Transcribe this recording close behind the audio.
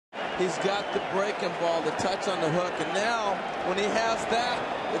He's got the breaking ball, the touch on the hook, and now when he has that,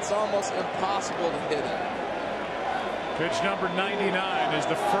 it's almost impossible to hit it. Pitch number 99 is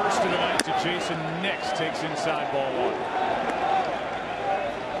the first of the night to Jayson Nix. Takes inside ball one.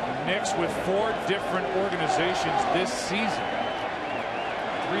 Nix with 4 different organizations this season.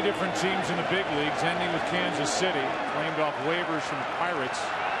 3 different teams in the big leagues, ending with Kansas City, claimed off waivers from the Pirates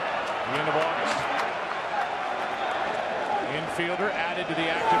at the end of August. Infielder added to the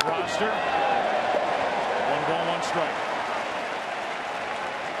active roster. 1 ball, 1 strike.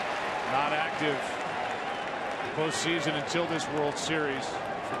 Not active postseason until this World Series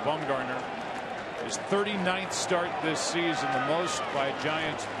for Bumgarner. His 39th start this season, the most by a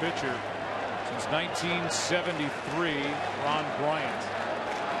Giants pitcher since 1973, Ron Bryant.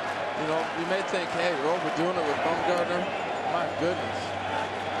 You know, you may think, hey, we're overdoing it with Bumgarner. My goodness.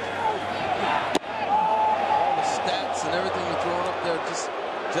 All the stats and everything you're throwing up there just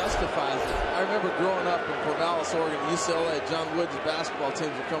justifies it. I remember growing up in Corvallis, Oregon, UCLA, John Woods' basketball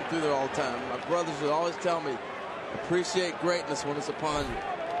teams would come through there all the time. My brothers would always tell me, appreciate greatness when it's upon you.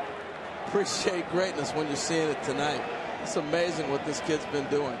 Appreciate greatness when you're seeing it tonight. It's amazing what this kid's been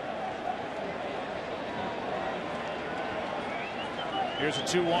doing. Here's a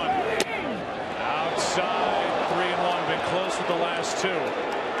 2-1. Outside, 3-1. Been close with the last 2.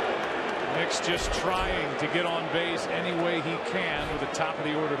 Nix just trying to get on base any way he can with the top of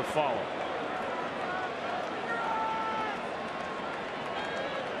the order to follow.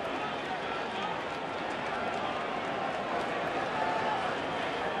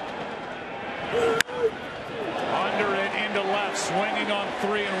 Under it, into left, swinging on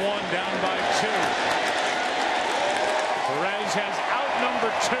 3-1, down by 2. Perez has out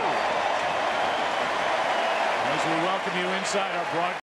number 2. As we welcome you inside our broadcast.